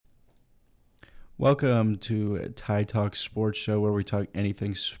Welcome to Ty Talk Sports Show, where we talk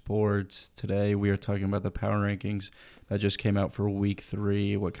anything sports. Today we are talking about the power rankings that just came out for week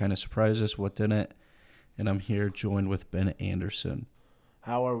 3. What kind of surprised us, what didn't. And I'm here joined with Ben Anderson.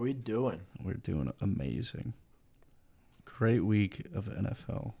 How are we doing? We're doing amazing. Great week of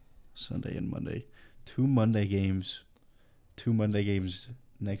NFL, Sunday and Monday. Two Monday games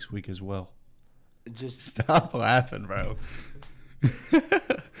next week as well. Just Stop laughing, bro.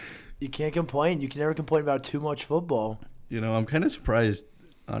 You can't complain. You can never complain about too much football. You know, I'm kind of surprised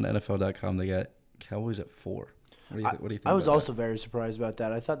on NFL.com they got Cowboys at 4. What do you think? I was about also very surprised about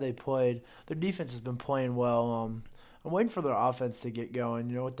that. I thought their defense has been playing well. I'm waiting for their offense to get going.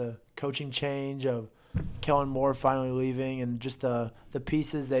 You know, with the coaching change of Kellen Moore finally leaving and just the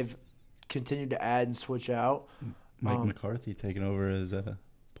pieces they've continued to add and switch out. Mike McCarthy taking over as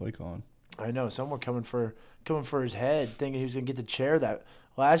play calling. I know some were coming for his head, thinking he was going to get the chair that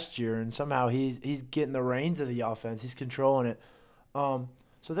last year, and somehow he's getting the reins of the offense. He's controlling it. So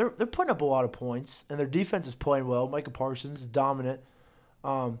they're putting up a lot of points, and their defense is playing well. Micah Parsons is dominant.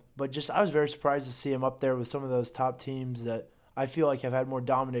 But just I was very surprised to see him up there with some of those top teams that I feel like have had more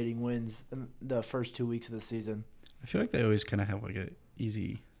dominating wins in the first 2 weeks of the season. I feel like they always kind of have like a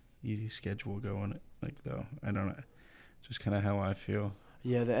easy schedule going. Like though, I don't know, just kind of how I feel.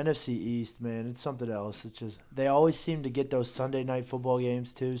 Yeah, the NFC East, man, it's something else. It's just they always seem to get those Sunday night football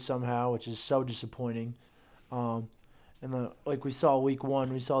games too somehow, which is so disappointing. Like we saw week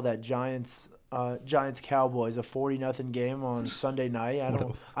 1, we saw that Giants Cowboys, a 40-0 game on Sunday night.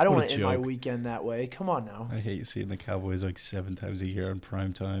 I don't want to end my weekend that way. Come on now. I hate seeing the Cowboys like 7 times a year on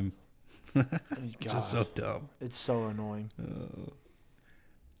prime time. Just so dumb. It's so annoying.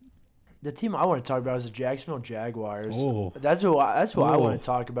 The team I want to talk about is the Jacksonville Jaguars. Oh. That's who I want to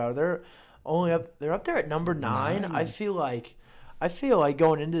talk about. They're up there at number 9. I feel like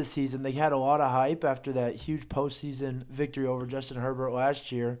going into the season they had a lot of hype after that huge postseason victory over Justin Herbert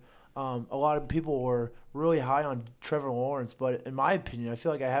last year. A lot of people were really high on Trevor Lawrence, but in my opinion, I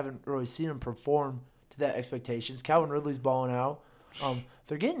feel like I haven't really seen him perform to that expectations. Calvin Ridley's balling out.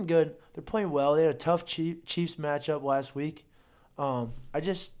 They're getting good. They're playing well. They had a tough Chiefs matchup last week. I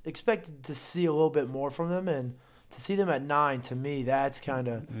just expected to see a little bit more from them, and to see them at 9, to me, that's kind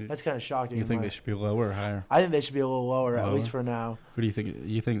of shocking. You think they should be lower or higher? I think they should be a little lower, at least for now. Who do you think?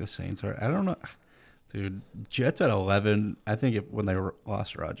 You think the Saints are? I don't know, dude. Jets at 11. I think when they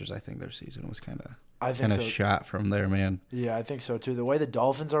lost Rodgers, I think their season was kind of shot from there, man. Yeah, I think so too. The way the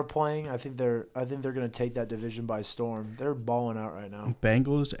Dolphins are playing, I think they're going to take that division by storm. They're balling out right now.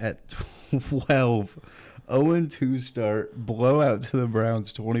 Bengals at 12. 0-2 start, blowout to the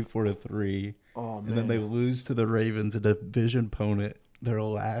Browns 24-3. Oh man! And then they lose to the Ravens, a division opponent. They're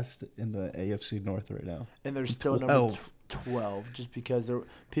last in the AFC North right now. And they're still number 12 just because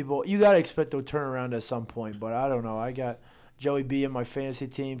you got to expect they'll turn around at some point, but I don't know. I got Joey B in my fantasy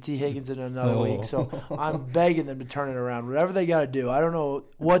team, T. Higgins in another week, so I'm begging them to turn it around. Whatever they got to do. I don't know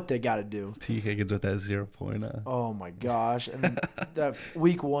what they got to do. T. Higgins with that 0 point. Oh, my gosh. And that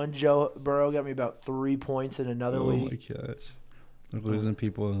week 1, Joe Burrow got me about 3 points in another week. Oh, my gosh. They're losing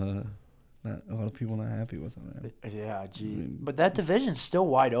people. A lot of people not happy with them. Yeah, gee. But that division's still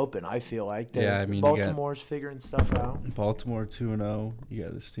wide open, I feel like. Baltimore's figuring stuff out. Baltimore 2-0. You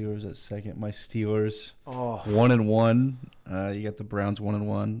got the Steelers at second. My Steelers 1-1. You got the Browns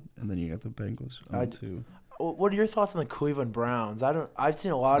 1-1, and then you got the Bengals 2. What are your thoughts on the Cleveland Browns? I've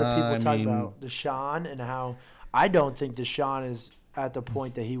seen a lot of people talk about Deshaun and how I don't think Deshaun is at the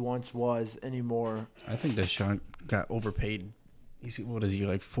point that he once was anymore. I think Deshaun got overpaid. What is he,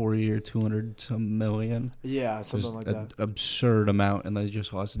 like 4-year, 200-some million? Yeah, something like that. Absurd amount, and they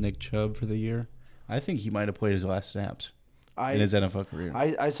just lost Nick Chubb for the year. I think he might have played his last snaps in his NFL career.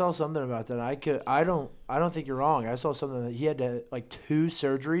 I saw something about that. I don't think you're wrong. I saw something that he had to, like 2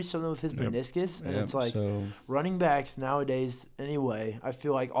 surgeries, something with his meniscus, and it's like running backs nowadays. Anyway, I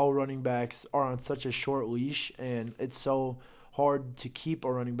feel like all running backs are on such a short leash, and it's so hard to keep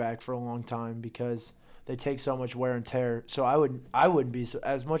a running back for a long time because they take so much wear and tear. So I wouldn't be,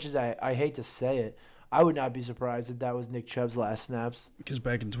 as much as I hate to say it, I would not be surprised if that was Nick Chubb's last snaps. Because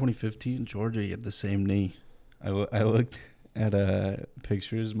back in 2015, Georgia, he had the same knee. I looked at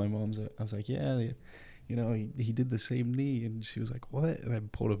pictures. My mom's. I was like, yeah, he did the same knee, and she was like, what? And I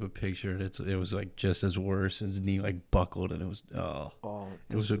pulled up a picture, and it was like just as worse. His knee like buckled, and it was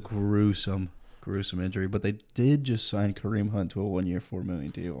it was a gruesome injury, but they did just sign Kareem Hunt to a 1-year, $4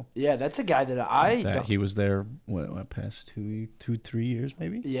 million deal. Yeah, that's a guy that he was there past 2-3 years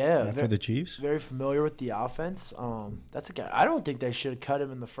maybe. Yeah, after the Chiefs. Very familiar with the offense. That's a guy. I don't think they should have cut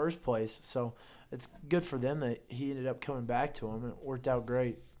him in the first place. So it's good for them that he ended up coming back to him, and it worked out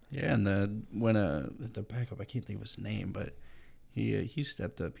great. Yeah, and the backup, I can't think of his name, but he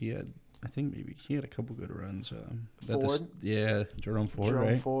stepped up. I think maybe he had a couple good runs. Ford? Jerome Ford, Jerome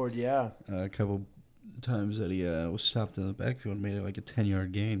right? Ford, yeah. A couple times that he was stopped in the backfield and made it like a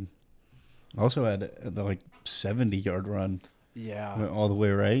 10-yard gain. Also had the like 70-yard run. Yeah. Went all the way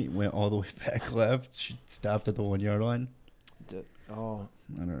right, went all the way back left, stopped at the 1-yard line. Oh.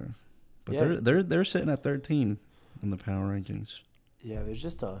 I don't know. But Yeah. they're sitting at 13 in the power rankings. Yeah,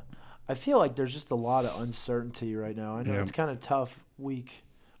 I feel like there's just a lot of uncertainty right now. I know it's kind of tough week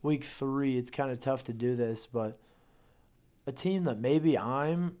 3. It's kind of tough to do this, but a team that maybe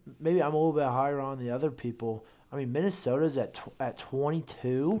I'm a little bit higher on the other people. I mean, Minnesota's at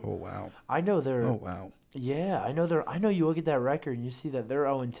 22. Oh wow. I know they're. Oh wow. Yeah, I know they're. I know you look at that record and you see that they're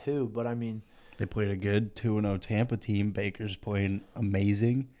 0-2, but I mean, they played a good 2-0 Tampa team. Baker's playing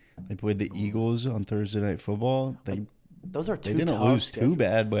amazing. They played the Eagles on Thursday Night Football. Those are two. They didn't tough lose schedules. too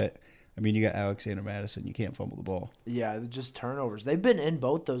bad, but I mean, you got Alexander Madison. You can't fumble the ball. Yeah, just turnovers. They've been in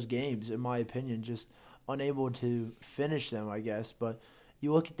both those games, in my opinion, just unable to finish them, I guess. But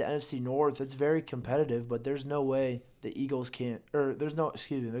you look at the NFC North; it's very competitive. But there's no way the Eagles can't, or there's no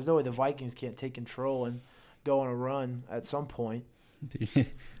way the Vikings can't take control and go on a run at some point.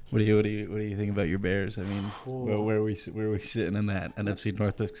 What do you think about your Bears? I mean, where are we sitting in that NFC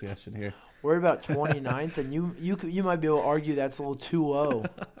North discussion here? We're about 29th, and you might be able to argue that's a little too low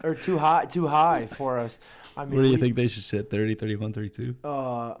or too high for us. I mean, Where do you think they should sit? 30, 31, 32?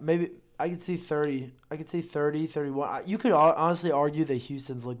 Maybe I could see 30. I could see 30, 31. You could honestly argue that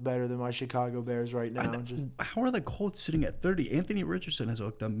Houston's look better than my Chicago Bears right now. How are the Colts sitting at 30? Anthony Richardson has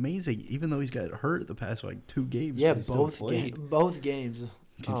looked amazing, even though he's got hurt the past like 2 games. Yeah, both games.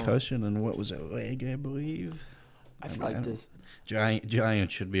 Concussion and what was it, leg, I believe. I feel like this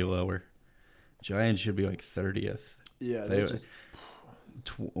Giants should be lower. Giants should be like 30th. Yeah,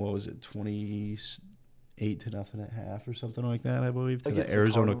 what was it, 28-0 at half or something like that, I believe, to Against the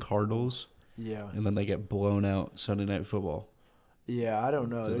Arizona Cardinals. Yeah. And then they get blown out Sunday Night Football. Yeah, I don't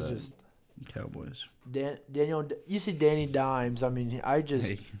know. They're just Cowboys. Daniel, you see Danny Dimes. I mean,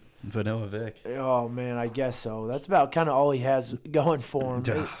 Vanilla Vic. Oh man, I guess so. That's about kind of all he has going for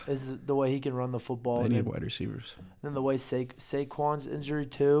him is the way he can run the football. They need wide receivers. And the way Saquon's injury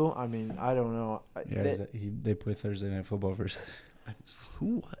too. I mean, I don't know. Yeah, they play Thursday Night Football versus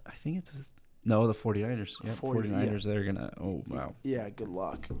who? I think it's the 49ers. Yeah, 49ers. Yeah. They're gonna. Oh wow. Yeah, good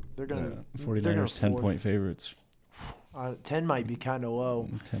luck. They're gonna. 49ers 10-point favorites. 10 might be kind of low.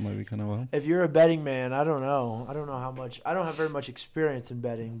 10 might be kind of low. If you're a betting man, I don't know. I don't know how much. I don't have very much experience in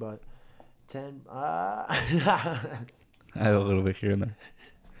betting, but 10. I have a little bit here and there.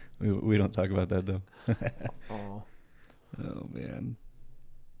 We don't talk about that though. Oh man.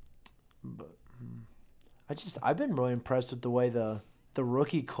 But I've been really impressed with the way the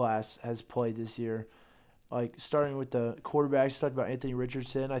rookie class has played this year. Like starting with the quarterbacks, talked about Anthony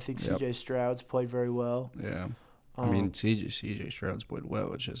Richardson. I think C.J. Stroud's played very well. Yeah. I mean, C.J. Stroud's played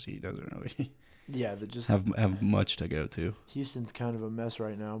well. It's just he doesn't really have much to go to. Houston's kind of a mess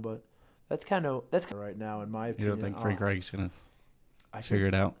right now, but that's kind of right now in my opinion. You don't think Frank Reich's gonna figure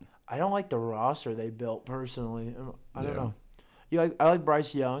it out? I don't like the roster they built personally. I don't know. I like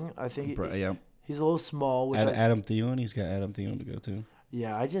Bryce Young. I think he's a little small. Adam Thielen. He's got Adam Thielen to go to.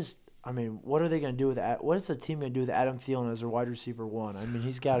 Yeah, I mean, what are they going to do with that? What is the team going to do with Adam Thielen as their wide receiver 1? I mean,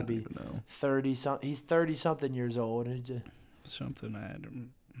 he's got to be 30 something. He's 30-something years old. And something I don't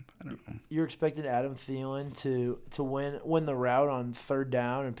know. You're expecting Adam Thielen to win the route on 3rd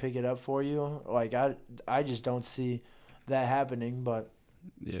down and pick it up for you? Like I just don't see that happening. But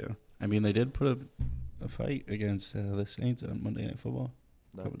yeah, I mean, they did put a fight against the Saints on Monday Night Football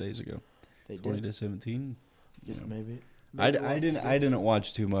a couple days ago. They did 20-17. Just maybe. I didn't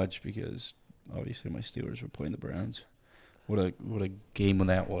watch too much because obviously my Steelers were playing the Browns. What a game when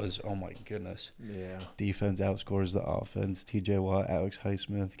that was. Oh my goodness. Yeah. Defense outscores the offense. TJ Watt, Alex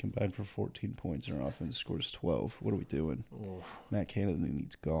Highsmith combined for 14 points and our offense scores 12. What are we doing? Oh. Matt Canada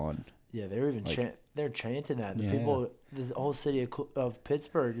needs gone. Yeah, they're even they're chanting that. The people, this whole city of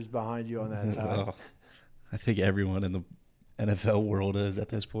Pittsburgh is behind you on that time. I think everyone in the NFL world is at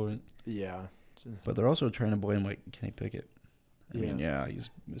this point. Yeah. But they're also trying to blame Kenny Pickett. I mean,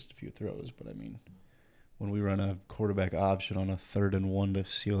 he's missed a few throws, but I mean, when we run a quarterback option on a 3rd and 1 to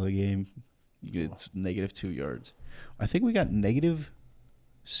seal the game, it's -2 yards. I think we got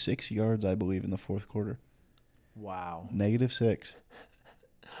 -6 yards, I believe, in the 4th quarter. Wow. -6.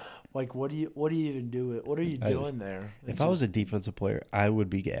 Like, what do you even do? What are you doing there? If I was a defensive player, I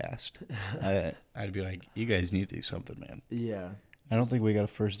would be gassed. I'd be like, you guys need to do something, man. Yeah. I don't think we got a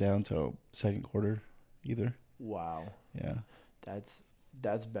first down till 2nd quarter either. Wow. Yeah.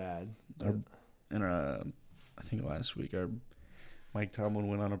 That's bad. I think last week our Mike Tomlin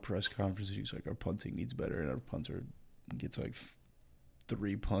went on a press conference. He's like, our punting needs better, and our punter gets like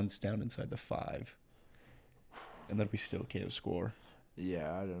 3 punts down inside the 5, and then we still can't score.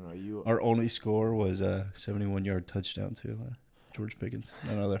 Yeah, I don't know. Our only score was a 71-yard touchdown to George Pickens.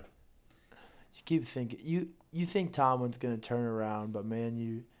 None other. You keep thinking you think Tomlin's gonna turn around, but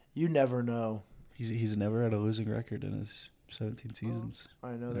man, you never know. He's never had a losing record in his 17 seasons.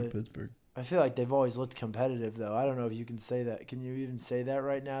 I know in Pittsburgh. I feel like they've always looked competitive, though. I don't know if you can say that. Can you even say that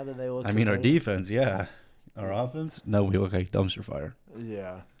right now that they look? I mean, our defense, yeah. Our offense, no, we look like dumpster fire.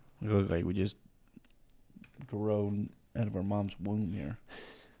 Yeah. We look like we just grown out of our mom's womb here.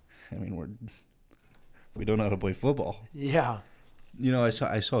 I mean, we don't know how to play football. Yeah. You know, I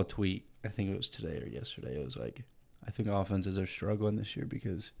saw a tweet. I think it was today or yesterday. It was like, I think offenses are struggling this year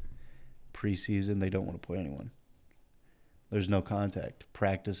because preseason they don't want to play anyone. There's no contact.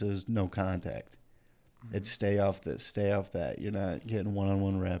 Practices, no contact. Mm-hmm. It's stay off this, stay off that. You're not getting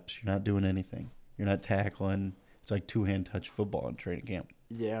one-on-one reps. You're not doing anything. You're not tackling. It's like two-hand touch football in training camp.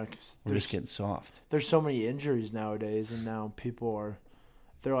 Yeah, because we're just getting soft. There's so many injuries nowadays, and now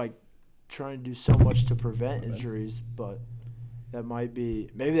they're like trying to do so much to prevent injuries, but maybe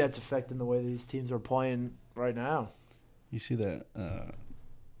that's affecting the way these teams are playing right now. You see that? I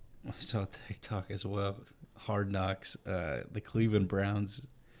saw TikTok as well. Hard Knocks, the Cleveland Browns.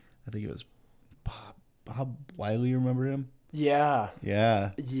 I think it was Bob Wiley. Remember him? Yeah.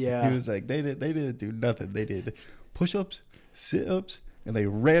 Yeah. Yeah. He was like, they didn't do nothing. They did push-ups, sit-ups, and they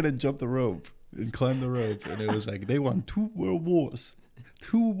ran and jumped the rope and climbed the rope. And it was like they won 2 world wars.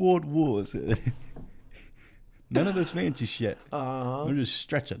 2 world wars. None of this fancy shit. They're just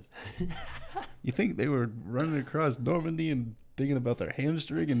stretching. You think they were running across Normandy and thinking about their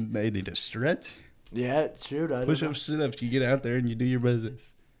hamstring and they need to stretch? Yeah, shoot. Push-ups, sit-ups, you get out there and you do your business.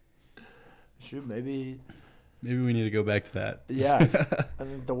 Shoot, maybe we need to go back to that. Yeah. I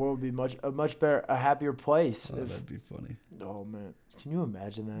think the world would be a much better, a happier place. That'd be funny. Oh, man. Can you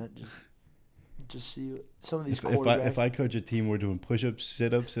imagine that? Just see some of these quarterbacks. If I coach a team, we're doing push-ups,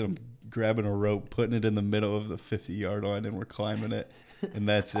 sit-ups, and I'm grabbing a rope, putting it in the middle of the 50-yard line, and we're climbing it, and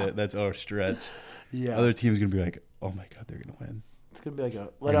that's it. That's our stretch. Yeah. Other teams going to be like, oh, my God, they're going to win. It's going to be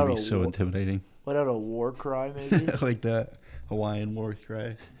like so intimidating. Let out a war cry, maybe? Like that Hawaiian war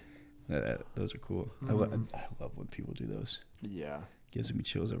cry. Those are cool. Mm. I love when people do those. Yeah. Gives me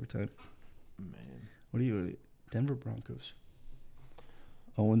chills every time. Man. What do you Denver Broncos.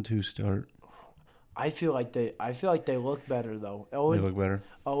 0-2 start. I feel like they look better though. They look better.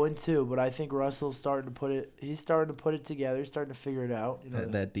 0-2, but I think Russell's starting to put it together. He's starting to figure it out. You know,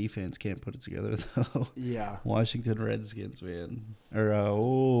 that defense can't put it together though. Yeah. Washington Redskins, man.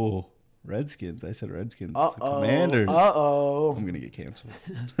 Or Redskins. I said Redskins. The Commanders. I'm gonna get canceled.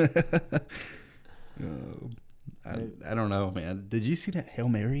 I don't know, man. Did you see that Hail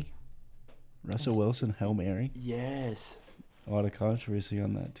Mary? Russell Wilson Hail Mary? Yes. A lot of controversy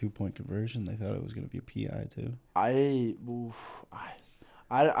on that 2-point conversion. They thought it was going to be a PI too. I'm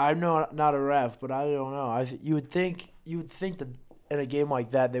not a ref, but I don't know. You would think that in a game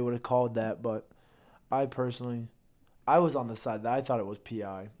like that they would have called that, but I was on the side that I thought it was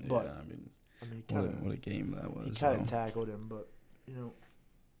PI. But yeah, I mean, what a game that was. He kind of tackled him, but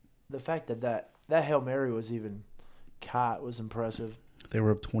the fact that Hail Mary was even caught was impressive. They were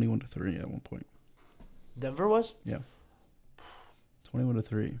up 21-3 at one point. Denver was? Yeah.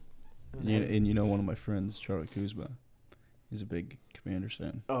 21-3. And one of my friends, Charlie Kuzma, he's a big Commanders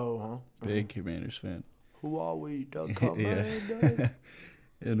fan. Oh, huh? Big Commanders fan. Who are we, the Commanders?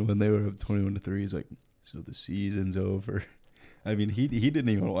 And when they were up 21-3, he's like, so the season's over. I mean, he didn't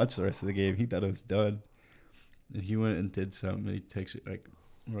even watch the rest of the game. He thought it was done. And he went and did something. And he texted,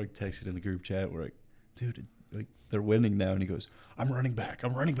 we're texted in the group chat. We're like, dude, they're winning now. And he goes, I'm running back.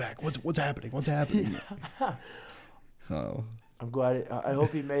 What's happening? What's happening? Oh. I'm glad. I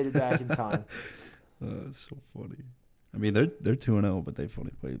hope he made it back in time. It's so funny. I mean, they're 2-0, but they've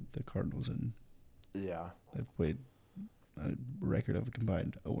only played the Cardinals, and they've played a record of a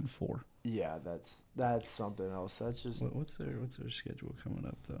combined 0-4. Yeah, that's something else. That's just what's their schedule coming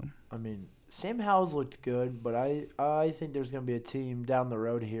up though? I mean, Sam Howell's looked good, but I think there's gonna be a team down the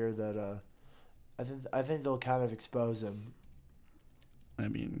road here that I think they'll kind of expose him. I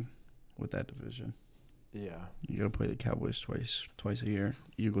mean, with that division. Yeah. You got to play the Cowboys twice a year.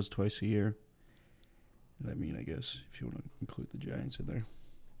 Eagles twice a year. And I mean, I guess if you want to include the Giants in there.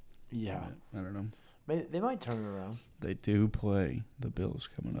 Yeah. I don't know. They might turn it around. They do play the Bills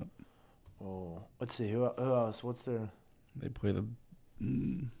coming up. Oh, let's see. Who else? What's their... They play the...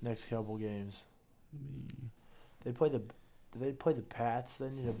 next couple games. They play the... Do they play the Pats? They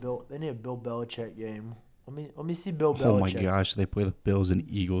need a Bill Belichick game. Let me see Bill Belichick. Oh my gosh, they play the Bills and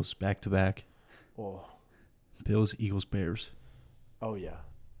Eagles back to back. Oh. Bills, Eagles, Bears. Oh yeah.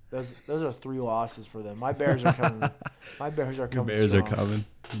 Those are 3 losses for them. My Bears are coming. My Bears are coming. Bears strong. are coming.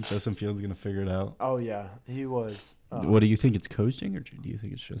 Justin Fields gonna figure it out. Oh yeah, he was. What do you think? It's coaching, or do you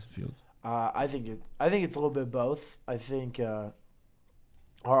think it's Justin Fields? I think it's a little bit both. I think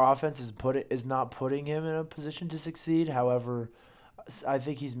our offense is not putting him in a position to succeed. However, I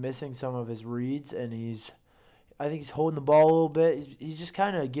think he's missing some of his reads, and I think he's holding the ball a little bit. He's just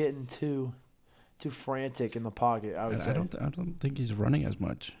kind of getting too frantic in the pocket. I would say. I don't think he's running as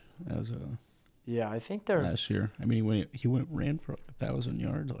much as Yeah, I think they're last year. I mean, he ran for like 1,000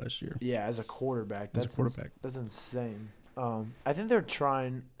 yards last year. Yeah, as a quarterback. That's insane. I think they're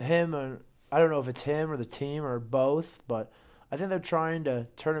trying him. I don't know if it's him or the team or both, but I think they're trying to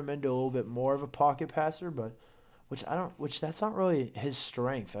turn him into a little bit more of a pocket passer. But which that's not really his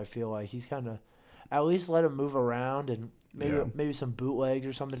strength. I feel like he's kind of at least let him move around and maybe some bootlegs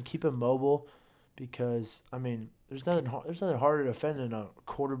or something, keep him mobile. Because I mean, there's nothing harder to defend than a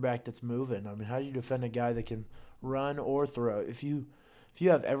quarterback that's moving. I mean, how do you defend a guy that can run or throw? If you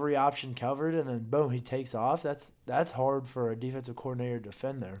have every option covered and then boom, he takes off, that's hard for a defensive coordinator to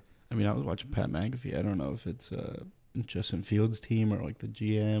defend there. I mean, I was watching Pat McAfee. I don't know if it's Justin Fields' team or like the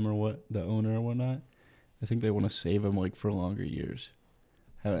GM or what, the owner or whatnot. I think they want to save him like for longer years.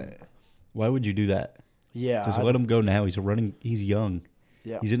 Why would you do that? Yeah, just let him go now. He's young.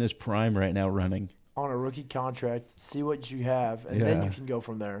 Yeah, he's in his prime right now running. On a rookie contract, see what you have, and then you can go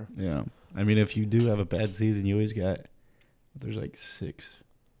from there. Yeah. I mean, if you do have a bad season, you always got, there's like 6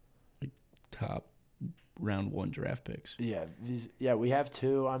 top round 1 draft picks. Yeah, we have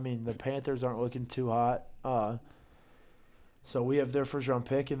 2. I mean, the Panthers aren't looking too hot. So we have their first round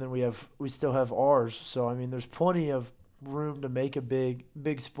pick, and then we still have ours. So I mean, there's plenty of room to make a big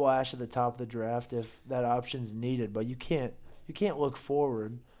splash at the top of the draft if that option's needed. But you can't look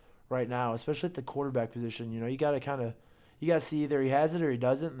forward right now, especially at the quarterback position. You got to see either he has it or he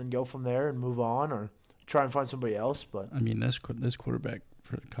doesn't, and then go from there and move on, or try and find somebody else. But I mean, this quarterback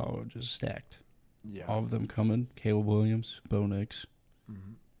for college is stacked. Yeah, all of them coming. Caleb Williams, Bo Nix.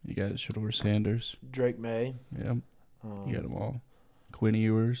 Mm-hmm. You got Shedeur Sanders, Drake May. Yeah, you got them all. Quinn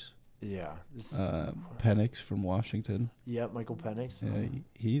Ewers. Yeah. Penix from Washington. Yep, Michael Penix. Yeah,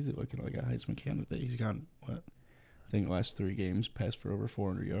 he's looking like a Heisman candidate. He's gone I think the last 3 games passed for over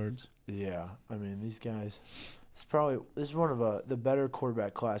 400 yards. Yeah, I mean these guys. This is one of the better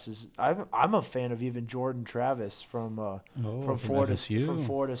quarterback classes. I'm a fan of even Jordan Travis from Florida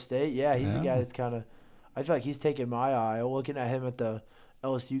State. Yeah, he's a guy that's kind of. I feel like he's taking my eye. Looking at him at the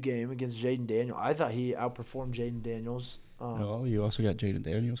LSU game against Jaden Daniels, I thought he outperformed Jaden Daniels. You also got Jaden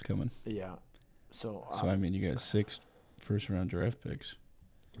Daniels coming. Yeah, so I mean you got 6 first-round draft picks.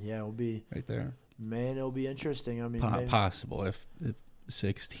 Yeah, it'll be right there. Man, it'll be interesting. I mean, possible if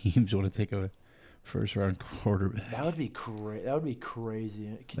 6 teams want to take a first-round quarterback. That would be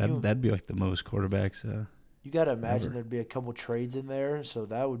crazy. That'd be like the most quarterbacks. You got to imagine there'd be a couple trades in there, so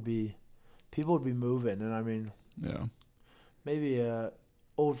people would be moving, and I mean, maybe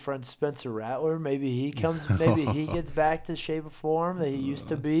old friend Spencer Rattler. Maybe he comes. Maybe he gets back to shape of form that he used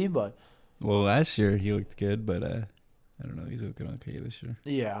to be. But last year he looked good, but I don't know. He's looking okay this year.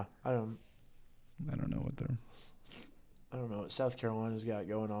 Yeah, I don't know what South Carolina's got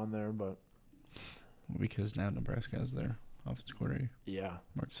going on there, but because now Nebraska has their offensive coordinator. Yeah,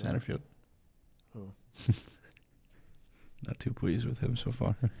 Mark Satterfield. Oh. Not too pleased with him so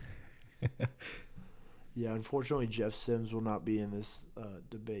far. Yeah, unfortunately, Jeff Sims will not be in this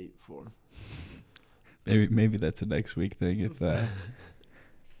debate for. Maybe that's a next week thing. If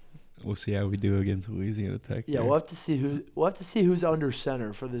we'll see how we do against Louisiana Tech. Yeah, we'll have to see who's under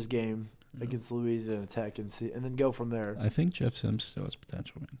center for this game against Louisiana Tech and then go from there. I think Jeff Sims still has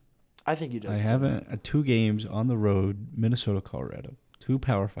potential, man. I think he does. I haven't 2 games on the road, Minnesota, Colorado, 2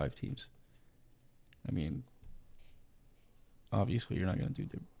 Power 5 teams. I mean, obviously you're not going to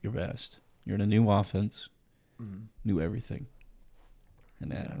do your best. You're in a new offense, new everything,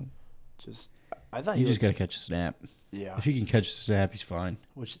 and I thought you just got to catch a snap. Yeah, if he can catch a snap, he's fine.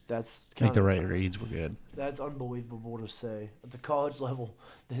 Which that's make the right reads. We're good. That's unbelievable to say at the college level.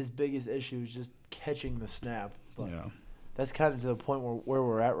 His biggest issue is just catching the snap. But that's kind of to the point where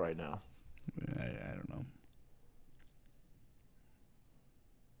we're at right now. I don't know.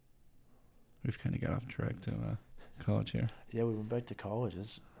 We've kind of got off track to college here. Yeah, we went back to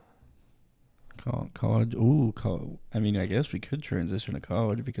colleges. College. Ooh, I mean, I guess we could transition to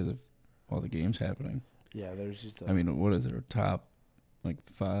college because of all the games happening. Yeah, there's just. I mean, what is it? Top 25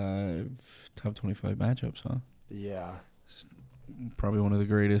 matchups, huh? Yeah. It's probably one of the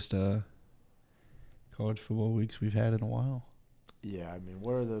greatest college football weeks we've had in a while. Yeah, I mean,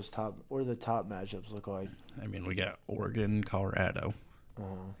 what are the top matchups look like? I mean, we got Oregon, Colorado,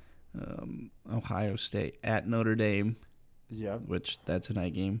 Ohio State at Notre Dame. Yeah, which that's a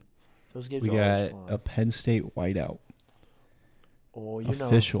night game. Those games we are always got fun. a Penn State whiteout. Oh,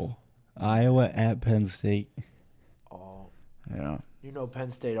 official. Iowa at Penn State. Oh, yeah.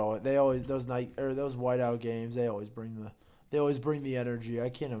 Penn State those whiteout games. They always bring the energy. I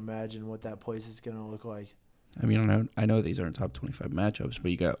can't imagine what that place is gonna look like. I mean, I know these aren't top 25 matchups,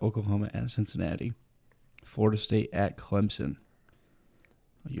 but you got Oklahoma at Cincinnati, Florida State at Clemson.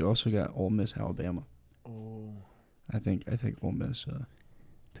 You also got Ole Miss, Alabama. Oh. I think Ole Miss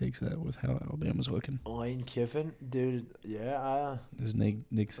takes that with how Alabama's looking. Lane Kiffin, dude. Yeah. Does Nick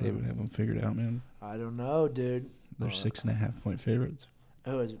Saban have them figured out, man? I don't know, dude. They're 6.5-point favorites.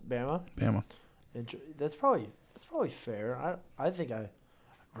 Who is it, Bama? Bama. That's probably fair.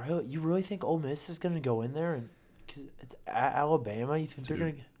 You really think Ole Miss is gonna go in there because it's at Alabama? You think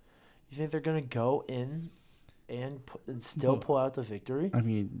they're gonna go in and still pull out the victory? I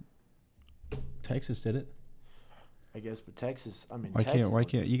mean, Texas did it. I guess, but Texas. I mean, why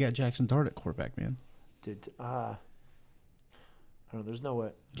can't you got Jackson Dart at quarterback, man? Dude, I don't know. There's no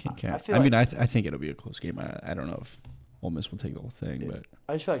way. I think it'll be a close game. I don't know if Ole Miss will take the whole thing, but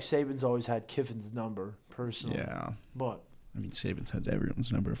I just feel like Saban's always had Kiffin's number personally. Yeah, but I mean, Saban's has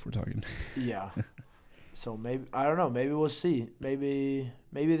everyone's number if we're talking. Yeah. So maybe I don't know. Maybe we'll see. Maybe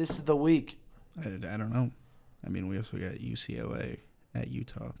this is the week. I don't know. I mean, we also got UCLA at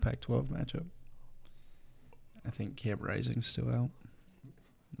Utah, Pac-12 matchup. I think Cam Rising's still out.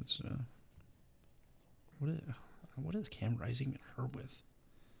 That's what is Cam Rising been hurt with?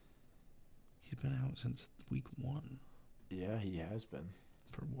 He's been out since week 1. Yeah, he has been.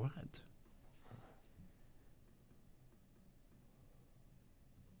 For what?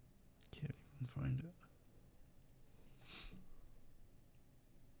 Can't even find it.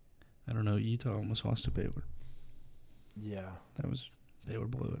 I don't know. Utah almost lost to Baylor. Yeah. Baylor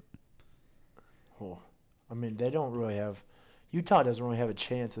blew it. Oh. I mean, they don't really have – Utah doesn't really have a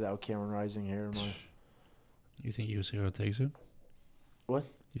chance without Cameron Rising here. You think UCLA takes it? What?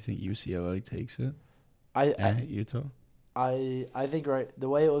 You think UCLA takes it at Utah? I think the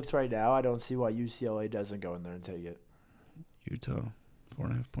way it looks right now, I don't see why UCLA doesn't go in there and take it. Utah,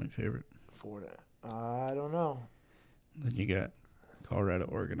 4.5-point favorite. I don't know. Then you got Colorado,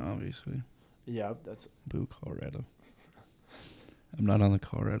 Oregon, obviously. Yeah, that's – Boo, Colorado. I'm not on the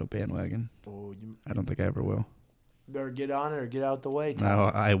Colorado bandwagon. Oh, I don't think I ever will. Better get on it or get out the way, Tom. No,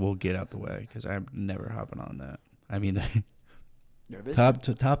 I will get out the way because I'm never hopping on that. I mean, top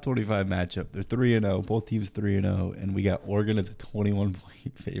 25 matchup. They're 3-0. Both teams 3-0, and we got Oregon as a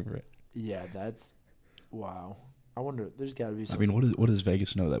 21-point favorite. Yeah, that's wow. I wonder. There's got to be. I mean, what does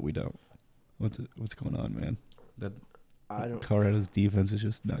Vegas know that we don't? What's going on, man? Colorado's defense is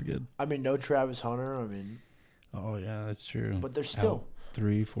just not good. I mean, no Travis Hunter. I mean. Oh yeah, that's true. But they're still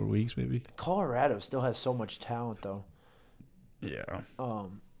 3-4 weeks maybe. Colorado still has so much talent though. Yeah.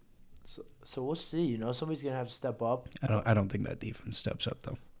 So we'll see. Somebody's gonna have to step up. I don't think that defense steps up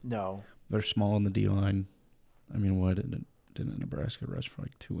though. No. They're small in the D line. I mean, what didn't Nebraska rush for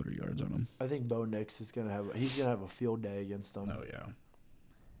like 200 yards on them? I think Bo Nix is gonna have a field day against them. Oh yeah.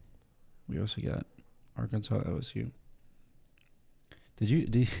 We also got Arkansas LSU.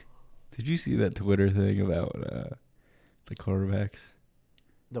 Did you see that Twitter thing about the quarterbacks?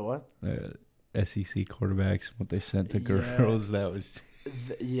 The what? The SEC quarterbacks, what they sent to girls. That was.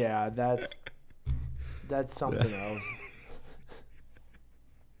 That's something else.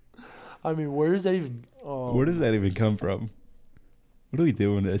 I mean, where does that even? Where does that even come from? What are we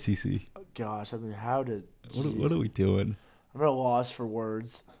doing to SEC? Oh, gosh, I mean, how did? What are we doing? I'm at a loss for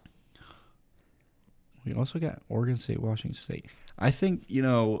words. We also got Oregon State, Washington State. I think,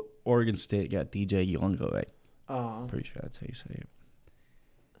 Oregon State got DJ Uiagalelei. I'm pretty sure that's how you say it.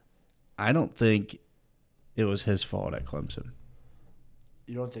 I don't think it was his fault at Clemson.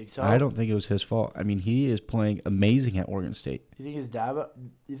 You don't think so? I don't think it was his fault. I mean, he is playing amazing at Oregon State. You think he's Dabo?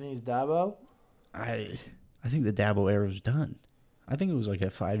 I think the Dabo era is done. I think it was like a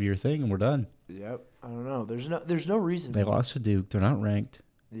 5-year thing and we're done. Yep. I don't know. There's no reason. They lost to Duke. They're not ranked.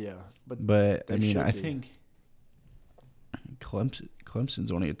 Yeah, but I mean, I think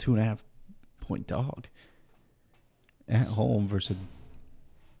Clemson's only a 2.5-point dog at home versus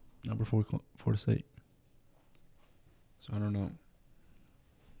number 4 Florida State. So I don't know.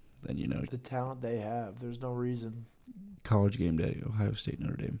 Then the talent they have. There's no reason. College game day, Ohio State,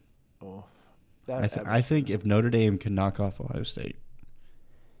 Notre Dame. Oh, I think if Notre Dame can knock off Ohio State,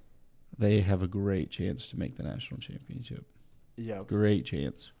 they have a great chance to make the national championship. Yeah. Great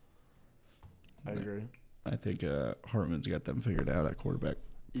chance. I agree. I think Hartman's got them figured out at quarterback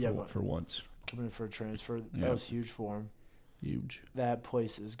for once. Coming in for a transfer, that was huge for him. Huge. That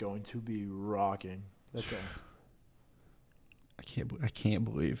place is going to be rocking. That's all. I can't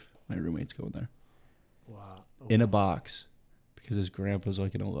believe my roommate's going there. Wow. In a box, because his grandpa's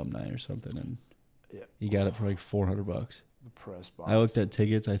like an alumni or something, and he got it for like $400. The press box. I looked at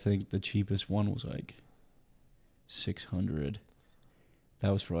tickets. I think the cheapest one was like $600. That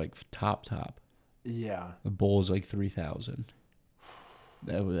was for like top. Yeah. The bowl is like $3,000.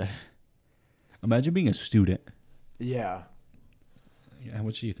 That was. Imagine being a student. Yeah. How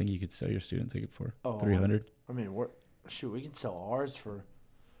much do you think you could sell your student ticket for? Oh, $300. I mean, we can sell ours for.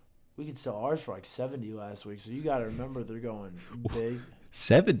 We could sell ours for like 70 last week. So you got to remember they're going big.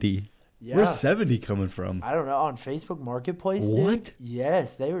 70. Yeah. Where's 70 coming from? I don't know. On Facebook Marketplace. What? Dude,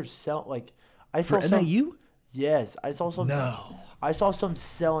 yes, they were selling like. I saw for some. NIU? Yes, I saw some. No. I saw some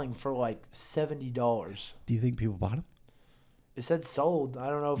selling for like $70. Do you think people bought them? It said sold. I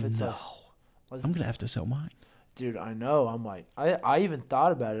don't know if it's no. I'm gonna have to sell mine. Dude, I know. I'm like, I even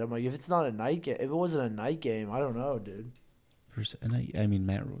thought about it. I'm like, if it's not a night game, if it wasn't a night game, I don't know, dude. First, I mean,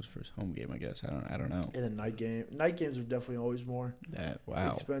 Matt Rose first home game, I guess. I don't know. In a night games are definitely always more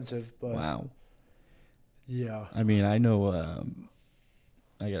expensive. But wow. Yeah. I mean, I know.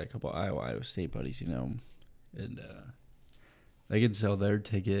 I got a couple Iowa State buddies, and they can sell their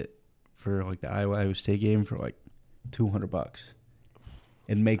ticket for like the Iowa State game for like $200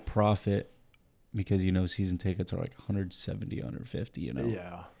 and make profit because season tickets are like 170, 150.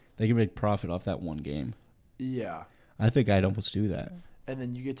 Yeah. They can make profit off that one game. Yeah. I think I'd almost do that. And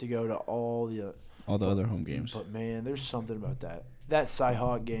then you get to go to all the other home games. But man, there's something about that. That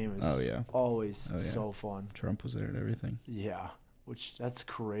Cy-Hawk game is always so fun. Trump was there and everything. Yeah. Which that's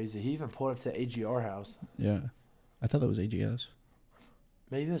crazy. He even pulled up to AGR house. Yeah. I thought that was AGS.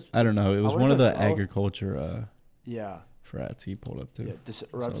 Maybe it was. I don't know. It was one of the agriculture frats he pulled up to. Yeah,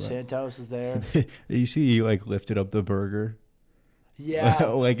 Rob DeSantos is there. You see he like lifted up the burger. Yeah.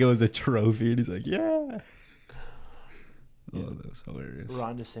 Like it was a trophy and he's like, yeah. Oh, that was hilarious.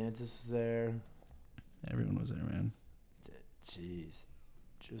 Ron DeSantis is there. Everyone was there, man. Jeez.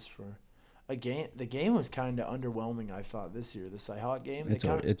 Just for a game. The game was kind of underwhelming, I thought, this year. The Cy-Hawk game. It's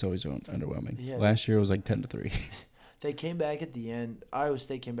always underwhelming. Yeah, Last year it was like 10-3. They came back at the end. Iowa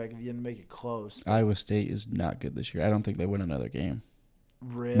State came back at the end to make it close. Iowa State is not good this year. I don't think they win another game.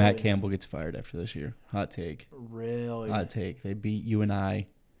 Really? Matt Campbell gets fired after this year. Hot take. Really? Hot take. They beat UNI,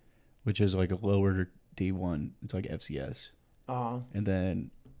 which is like a lower D1. It's like FCS. Uh-huh. And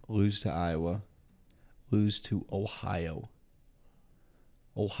then lose to Iowa. Lose to Ohio.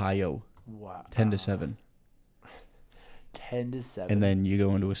 Wow. 10-7. 10-7. And then you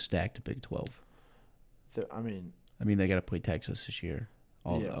go into a stacked Big 12. I mean, they got to play Texas this year.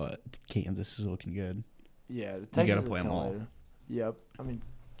 Kansas is looking good. Yeah, you got to play them all. Yep. I mean,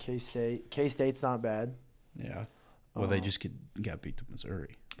 K-State's not bad. Yeah. Well, they just got beat to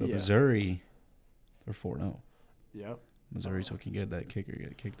Missouri. But Missouri, they're 4-0. Yep. Missouri's looking good. That kicker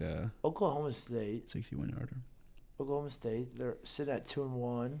kicked the Oklahoma State 61-yarder. Oklahoma State, they're sitting at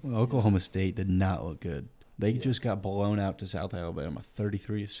 2-1. Well, Oklahoma State did not look good. They just got blown out to South Alabama,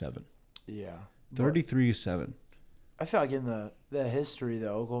 33-7. Yeah. 33-7. I feel like in the history,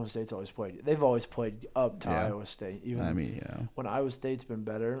 though, Oklahoma State's always played. They've always played up to Iowa State. When Iowa State's been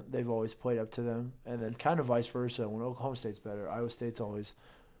better, they've always played up to them, and then kind of vice versa. When Oklahoma State's better, Iowa State's always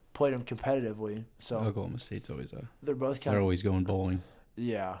played them competitively. So Oklahoma State's always they're always going bowling.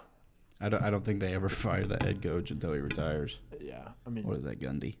 Yeah. I don't think they ever fire the head coach until he retires. Yeah, I mean, what is that,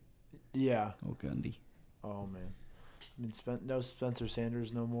 Gundy? Yeah. Oh, Gundy. Oh man, I mean, no Spencer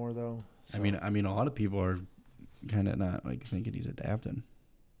Sanders no more though. So. I mean, a lot of people are kind of not like thinking he's adapting.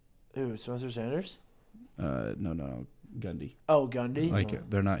 Who, Spencer Sanders? No, Gundy. Oh, Gundy. Like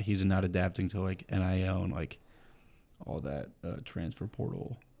they're not. He's not adapting to like NIL and like all that transfer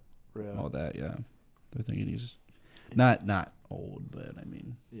portal. Really? All that, yeah. They're thinking he's not old, but I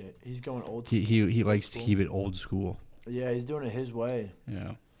mean. Yeah, he's going old. He likes to keep it old school. Yeah, he's doing it his way.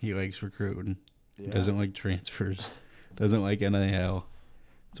 Yeah, he likes recruiting. Yeah. Doesn't like transfers. Doesn't like NIL.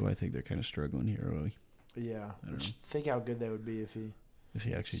 That's why I think they're kind of struggling here early. Yeah. Think how good they would be if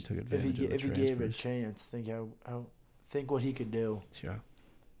he actually took advantage of the transfers. If he gave it a chance, think what he could do. Yeah.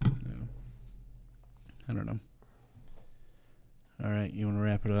 I don't know. All right, you want to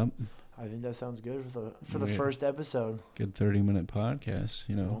wrap it up? I think that sounds good for the first episode. Good 30-minute podcast.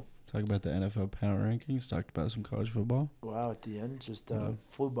 Talk about the NFL power rankings. Talked about some college football. Wow, at the end, just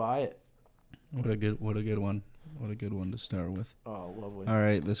flew by it. What a good one. What a good one to start with. Oh, lovely. All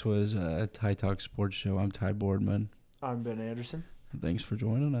right, this was a Ty Talk Sports Show. I'm Ty Boardman. I'm Ben Anderson. Thanks for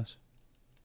joining us.